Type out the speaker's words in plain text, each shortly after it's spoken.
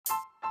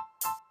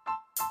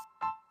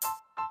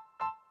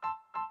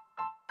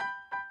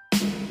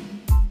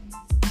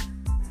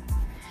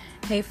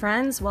Hey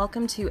friends,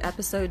 welcome to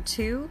episode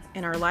 2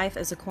 in our Life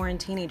as a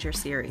Quaranteenager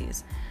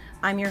series.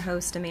 I'm your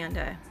host,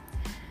 Amanda.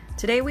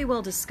 Today we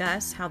will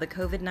discuss how the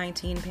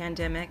COVID-19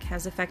 pandemic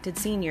has affected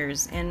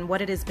seniors and what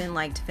it has been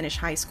like to finish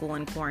high school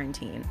in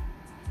quarantine.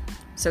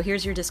 So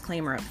here's your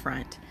disclaimer up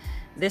front.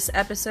 This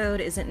episode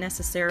isn't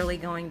necessarily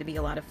going to be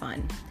a lot of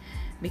fun,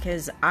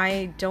 because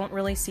I don't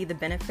really see the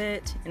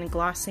benefit in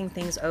glossing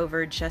things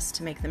over just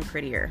to make them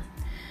prettier.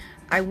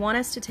 I want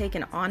us to take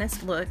an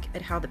honest look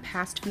at how the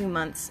past few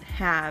months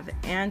have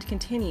and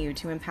continue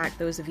to impact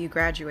those of you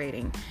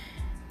graduating,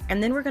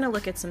 and then we're going to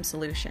look at some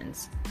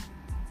solutions.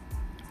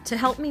 To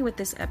help me with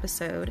this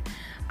episode,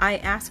 I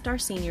asked our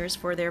seniors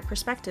for their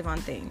perspective on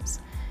things.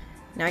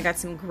 Now, I got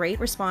some great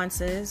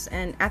responses,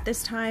 and at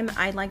this time,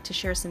 I'd like to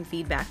share some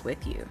feedback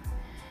with you.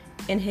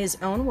 In his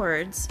own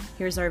words,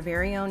 here's our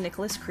very own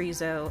Nicholas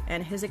Crezo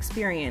and his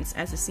experience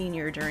as a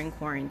senior during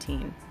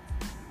quarantine.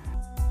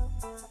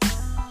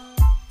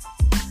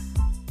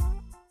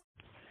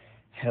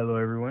 Hello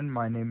everyone,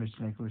 my name is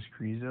Nicholas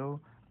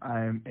Crezo.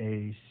 I'm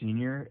a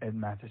senior at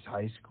Mathis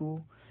High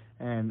School,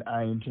 and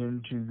I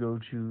intend to go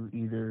to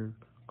either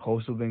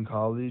Coastal Bend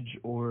College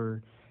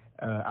or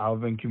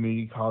Alvin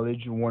Community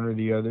College, one or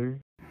the other.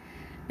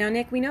 Now,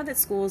 Nick, we know that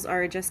schools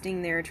are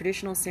adjusting their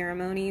traditional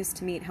ceremonies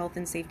to meet health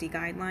and safety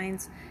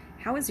guidelines.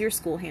 How is your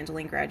school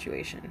handling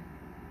graduation?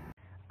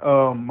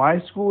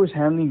 My school is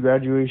handling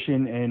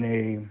graduation in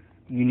a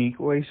unique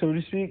way, so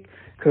to speak,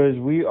 because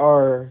we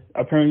are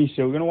apparently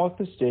still going to walk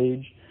the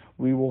stage.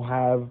 We will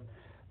have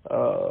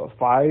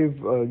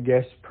 5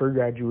 guests per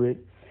graduate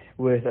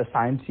with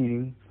assigned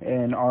seating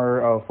in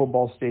our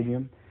football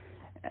stadium,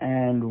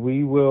 and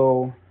we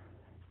will,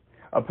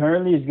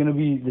 apparently it's going to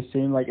be the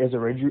same like as a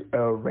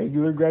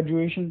regular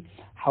graduation.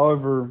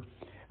 However,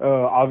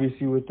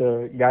 obviously with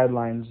the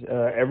guidelines,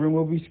 everyone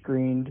will be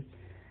screened,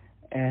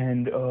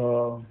 and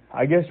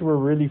I guess we're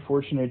really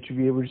fortunate to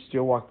be able to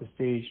still walk the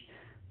stage,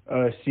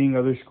 seeing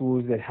other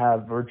schools that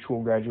have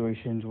virtual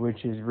graduations,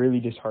 which is really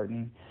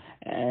disheartening.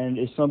 And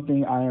it's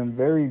something I am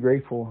very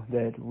grateful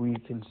that we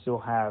can still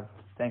have,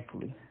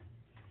 thankfully.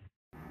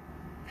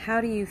 How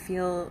do you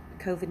feel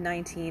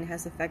COVID-19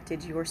 has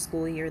affected your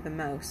school year the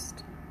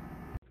most?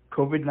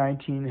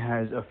 COVID-19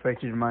 has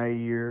affected my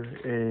year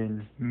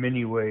in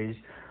many ways.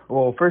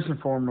 Well, first and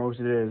foremost,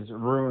 it has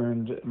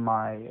ruined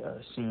my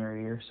senior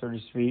year, so to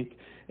speak,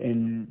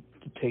 in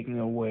taking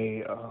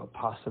away a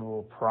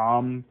possible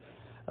prom.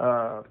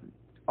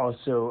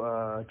 Also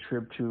a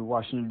trip to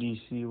Washington,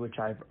 D.C., which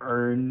I've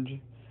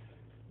earned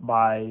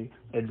by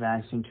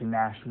advancing to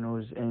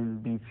nationals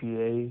in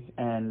BPA,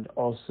 and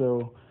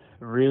also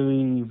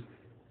really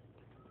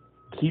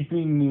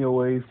keeping me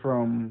away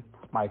from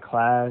my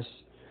class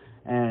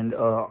and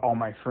all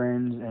my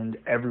friends and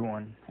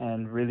everyone,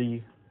 and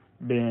really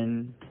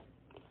been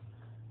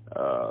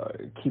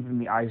keeping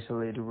me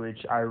isolated,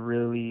 which I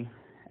really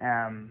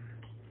am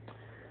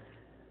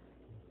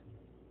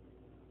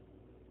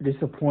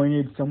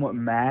disappointed, somewhat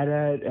mad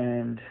at,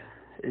 and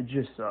it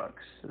just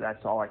sucks.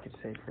 That's all I could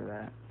say for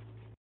that.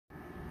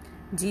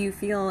 Do you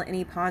feel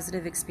any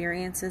positive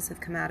experiences have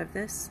come out of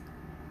this?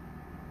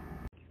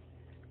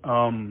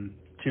 To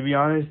be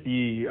honest,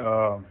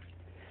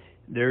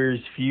 there's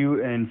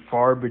few and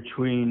far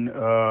between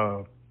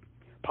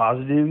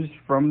positives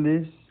from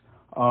this.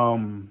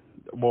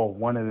 Well,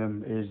 one of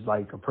them is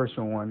like a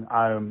personal one.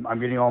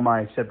 I'm getting all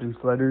my acceptance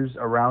letters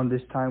around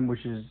this time,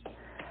 which is,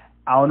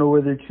 I don't know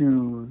whether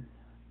to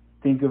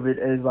think of it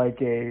as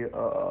like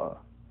a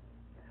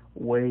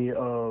way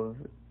of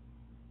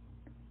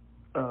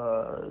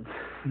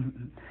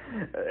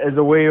as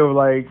a way of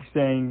like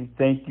saying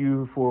thank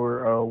you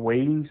for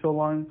waiting so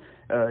long,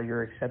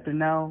 you're accepted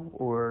now,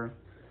 or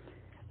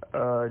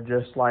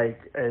just like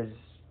as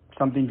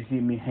something to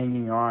keep me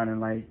hanging on and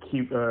like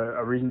keep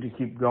a reason to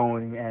keep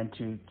going and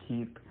to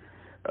keep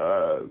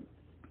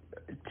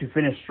to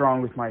finish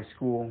strong with my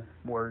school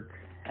work.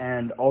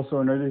 And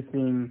also another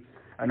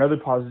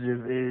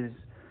positive is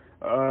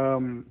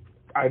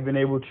I've been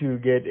able to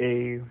get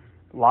a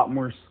lot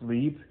more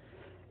sleep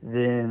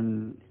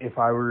than if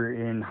I were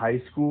in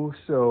high school.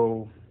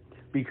 So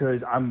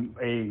because I'm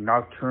a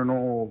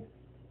nocturnal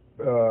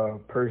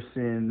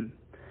person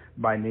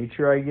by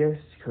nature, I guess,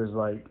 because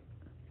like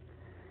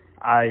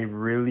I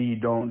really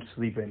don't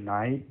sleep at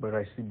night, but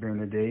I sleep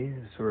during the day,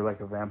 sort of like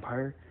a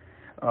vampire.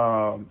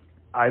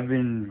 I've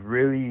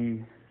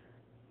been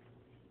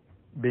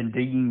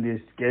digging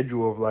this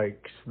schedule of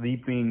like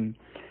sleeping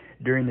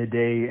during the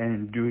day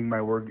and doing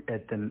my work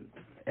at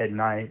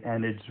night,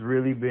 and it's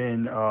really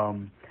been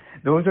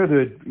those are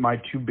my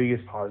 2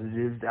 biggest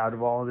positives out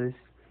of all this,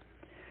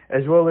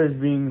 as well as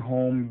being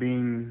home,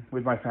 being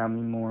with my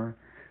family more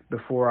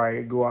before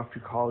I go off to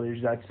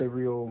college. That's a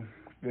real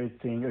good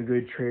thing, a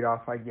good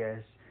trade-off, I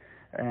guess.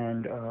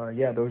 And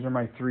those are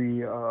my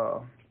 3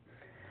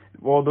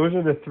 those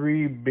are the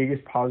 3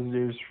 biggest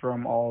positives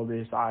from all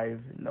this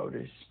I've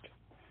noticed.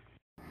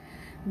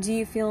 Do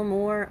you feel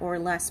more or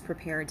less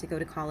prepared to go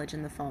to college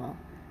in the fall?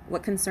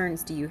 What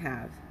concerns do you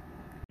have?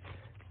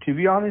 To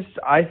be honest,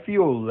 I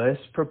feel less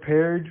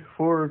prepared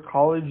for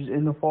college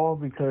in the fall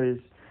because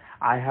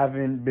I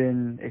haven't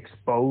been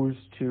exposed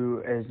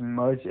to as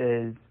much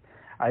as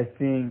I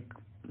think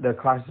the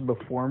classes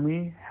before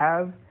me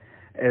have,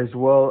 as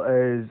well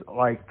as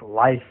like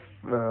life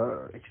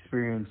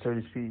experience, so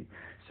to speak,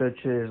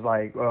 such as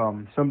like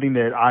something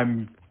that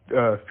I'm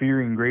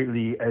fearing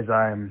greatly as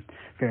I'm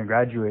going to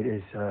graduate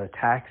is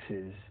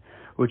taxes,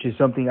 which is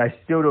something I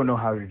still don't know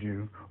how to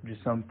do, which is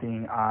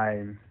something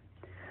I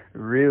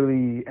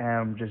really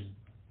am just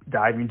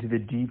diving to the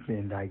deep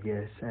end, I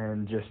guess,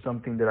 and just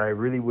something that I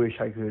really wish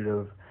I could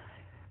have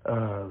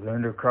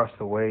learned across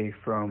the way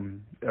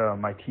from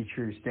my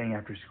teachers staying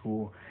after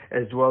school,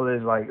 as well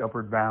as like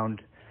Upward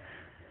Bound,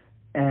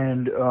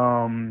 and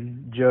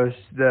just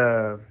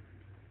that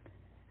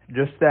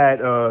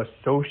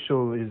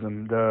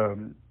socialism, the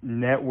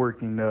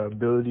networking, the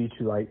ability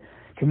to like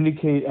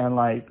communicate and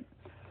like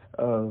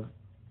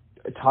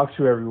talk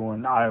to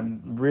everyone.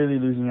 I'm really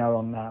losing out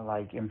on that,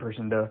 like in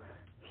person, the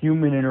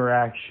human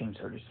interaction,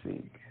 so to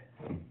speak,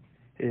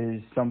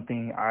 is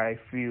something I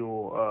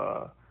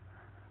feel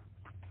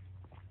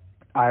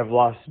I've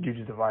lost due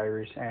to the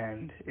virus,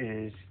 and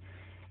is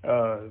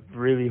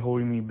really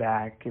holding me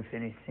back, if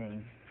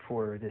anything,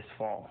 for this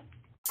fall.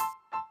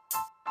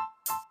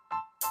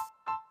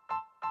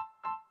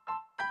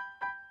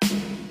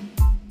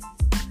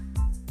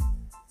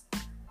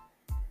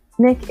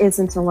 Nick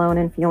isn't alone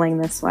in feeling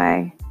this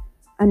way.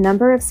 A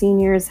number of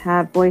seniors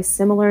have voiced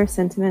similar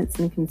sentiments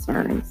and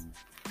concerns.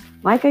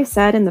 Like I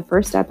said in the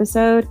first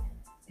episode,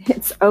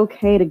 it's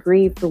okay to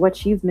grieve for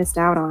what you've missed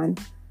out on.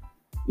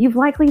 You've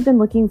likely been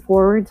looking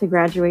forward to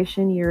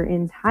graduation your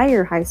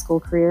entire high school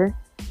career,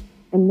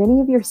 and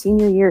many of your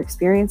senior year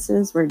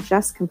experiences were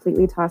just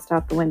completely tossed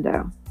out the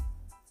window.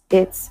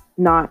 It's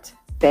not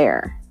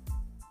fair.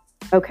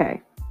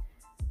 Okay,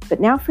 but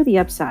now for the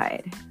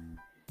upside.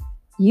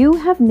 You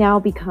have now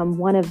become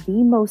one of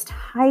the most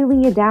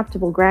highly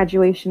adaptable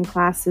graduation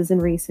classes in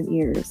recent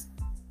years.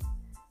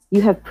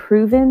 You have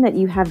proven that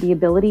you have the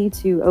ability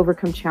to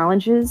overcome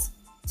challenges,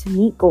 to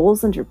meet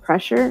goals under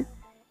pressure,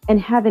 and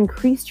have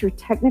increased your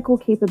technical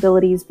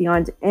capabilities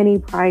beyond any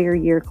prior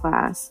year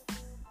class.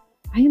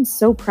 I am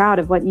so proud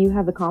of what you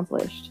have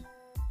accomplished.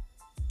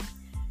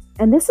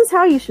 And this is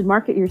how you should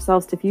market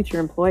yourselves to future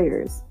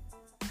employers.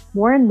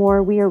 More and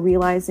more, we are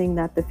realizing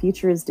that the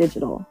future is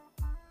digital.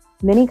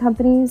 Many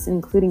companies,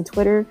 including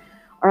Twitter,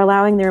 are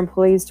allowing their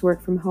employees to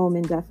work from home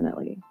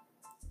indefinitely.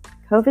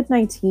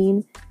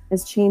 COVID-19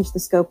 has changed the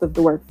scope of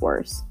the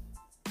workforce.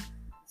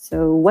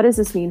 So what does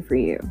this mean for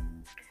you?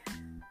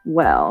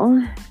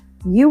 Well,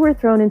 you were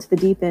thrown into the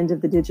deep end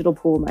of the digital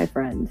pool, my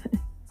friend.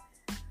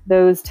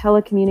 Those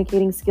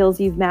telecommunicating skills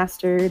you've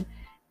mastered,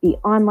 the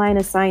online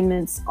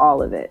assignments,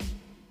 all of it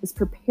has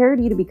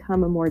prepared you to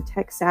become a more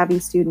tech-savvy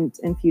student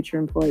and future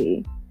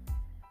employee.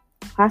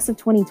 Class of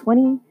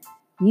 2020,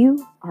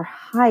 you are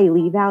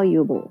highly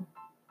valuable.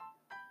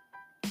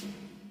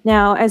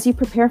 Now, as you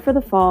prepare for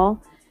the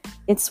fall,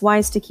 it's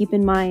wise to keep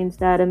in mind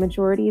that a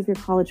majority of your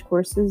college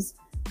courses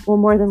will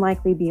more than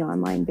likely be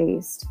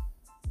online-based.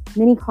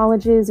 Many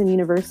colleges and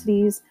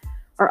universities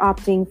are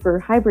opting for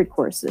hybrid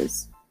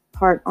courses,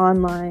 part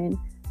online,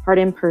 part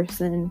in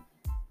person,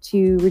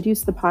 to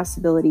reduce the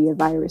possibility of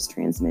virus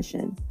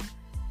transmission.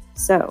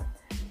 So,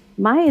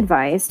 my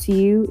advice to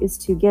you is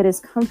to get as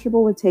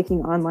comfortable with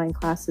taking online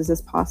classes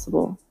as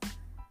possible.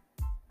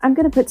 I'm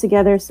going to put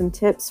together some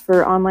tips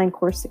for online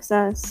course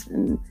success,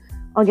 and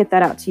I'll get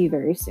that out to you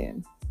very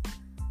soon.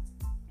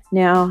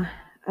 Now,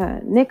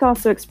 Nick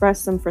also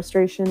expressed some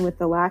frustration with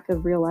the lack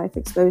of real-life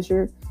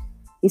exposure.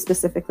 He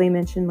specifically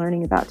mentioned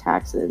learning about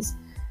taxes.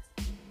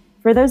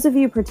 For those of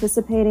you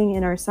participating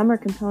in our summer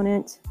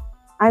component,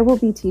 I will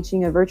be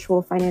teaching a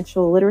virtual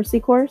financial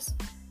literacy course,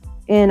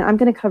 and I'm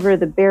going to cover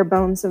the bare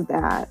bones of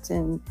that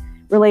and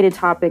related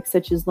topics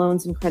such as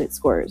loans and credit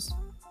scores.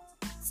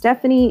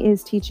 Stephanie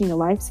is teaching a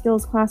life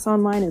skills class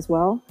online as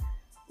well,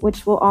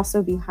 which will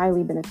also be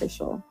highly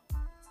beneficial.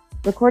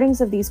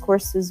 Recordings of these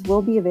courses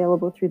will be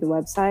available through the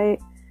website,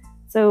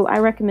 so I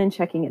recommend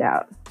checking it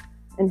out.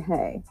 And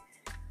hey,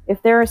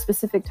 if there are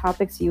specific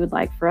topics you would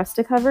like for us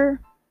to cover,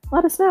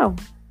 let us know.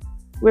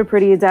 We're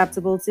pretty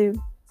adaptable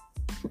too.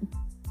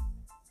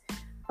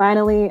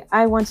 Finally,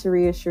 I want to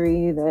reassure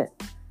you that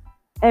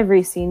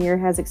every senior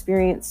has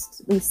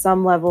experienced at least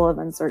some level of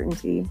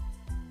uncertainty.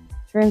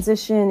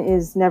 Transition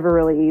is never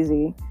really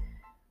easy,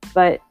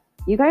 but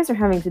you guys are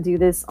having to do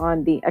this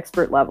on the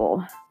expert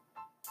level.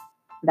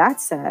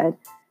 That said,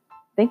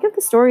 think of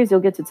the stories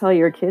you'll get to tell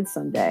your kids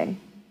someday.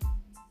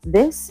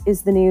 This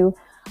is the new,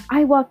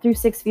 I walked through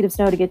 6 feet of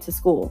snow to get to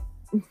school.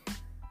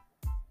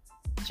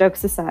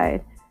 Jokes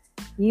aside,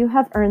 you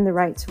have earned the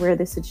right to wear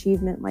this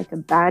achievement like a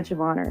badge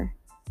of honor.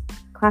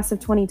 Class of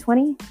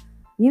 2020,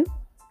 you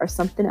are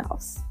something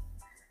else.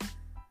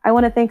 I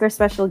want to thank our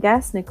special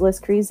guest, Nicholas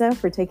Crezo,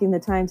 for taking the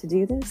time to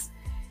do this.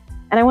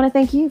 And I want to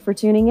thank you for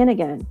tuning in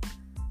again.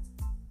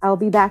 I'll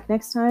be back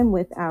next time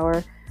with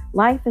our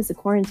Life as a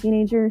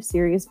Quaranteenager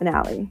series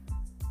finale.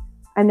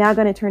 I'm now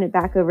going to turn it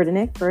back over to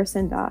Nick for a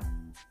send-off.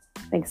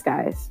 Thanks,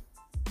 guys.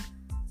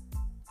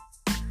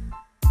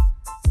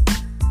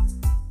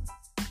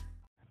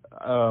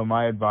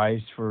 my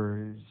advice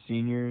for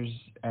seniors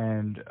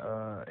and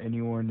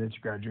anyone that's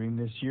graduating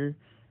this year,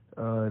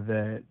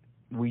 that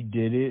we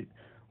did it.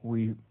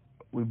 We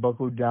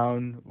buckled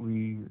down.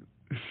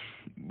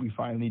 We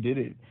finally did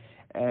it,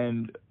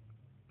 and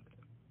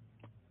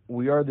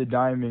we are the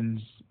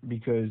diamonds,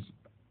 because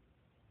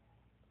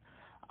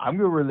I'm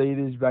gonna relate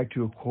this back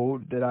to a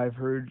quote that I've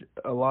heard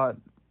a lot,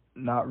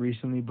 not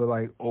recently, but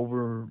like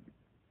over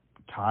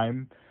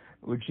time,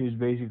 which is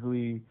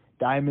basically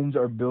diamonds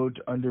are built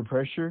under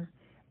pressure,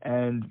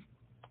 and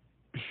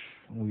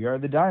we are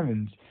the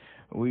diamonds.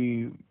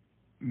 We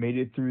made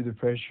it through the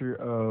pressure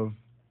of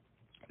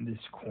this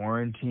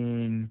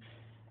quarantine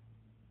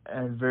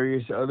and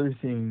various other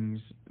things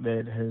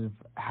that have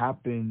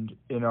happened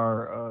in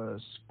our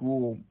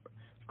school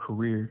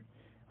career,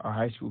 our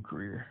high school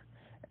career.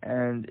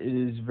 And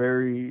it is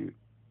very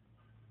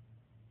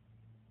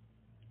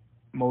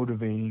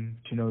motivating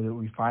to know that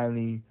we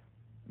finally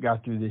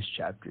got through this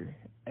chapter.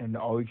 And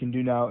all we can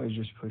do now is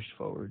just push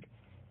forward.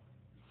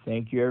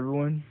 Thank you,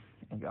 everyone,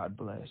 and God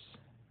bless.